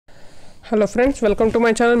Hello friends, welcome to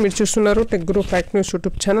my channel. మీరు చూస్తున్నారు tech గురు fact news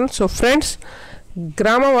YouTube channel. So friends,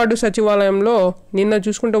 గ్రామ ward సచివాలయంలో నిన్న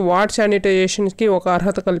చూసుకుంటే వార్డ్ శానిటైజేషన్కి ఒక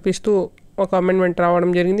అర్హత కల్పిస్తూ ఒక అమెండ్మెంట్ రావడం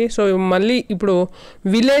జరిగింది. సో మళ్ళీ ఇప్పుడు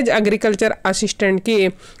విలేజ్ అగ్రికల్చర్ అసిస్టెంట్కి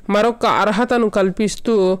మరొక అర్హతను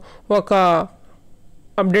కల్పిస్తూ ఒక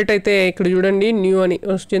అప్డేట్ అయితే ఇక్కడ చూడండి, న్యూ అని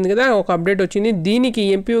వచ్చింది కదా, ఒక అప్డేట్ వచ్చింది. దీనికి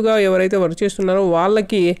ఎంపీగా ఎవరైతే వర్క్ చేస్తున్నారో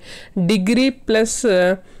వాళ్ళకి డిగ్రీ ప్లస్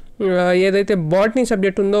ఏదైతే బాటనీ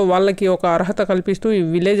సబ్జెక్ట్ ఉందో వాళ్ళకి ఒక అర్హత కల్పిస్తూ ఈ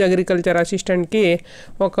విలేజ్ అగ్రికల్చర్ అసిస్టెంట్కి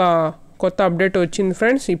ఒక కొత్త అప్డేట్ వచ్చింది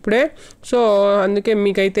ఫ్రెండ్స్ ఇప్పుడే. సో అందుకే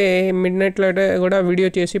మీకైతే మిడ్ నైట్లో కూడా వీడియో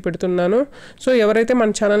చేసి పెడుతున్నాను. సో ఎవరైతే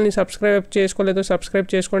మన ఛానల్ని సబ్స్క్రైబ్ చేసుకోలేదో సబ్స్క్రైబ్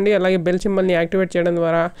చేసుకోండి. అలాగే బెల్ సింబల్ని యాక్టివేట్ చేయడం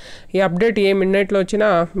ద్వారా ఈ అప్డేట్ ఏ మిడ్ నైట్లో వచ్చినా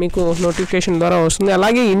మీకు నోటిఫికేషన్ ద్వారా వస్తుంది.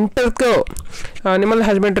 అలాగే ఇంటర్తో అనిమల్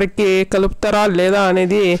హస్బెండరీకి కలుపుతారా లేదా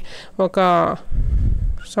అనేది ఒక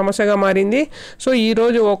సమస్యగా మారింది. సో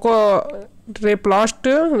ఈరోజు రేపు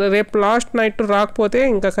లాస్ట్ నైట్ రాకపోతే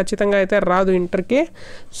ఇంకా ఖచ్చితంగా అయితే రాదు ఇంటర్కి.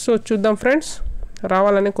 సో చూద్దాం ఫ్రెండ్స్,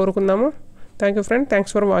 రావాలని కోరుకుందాము. Thank you friend,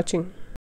 thanks for watching.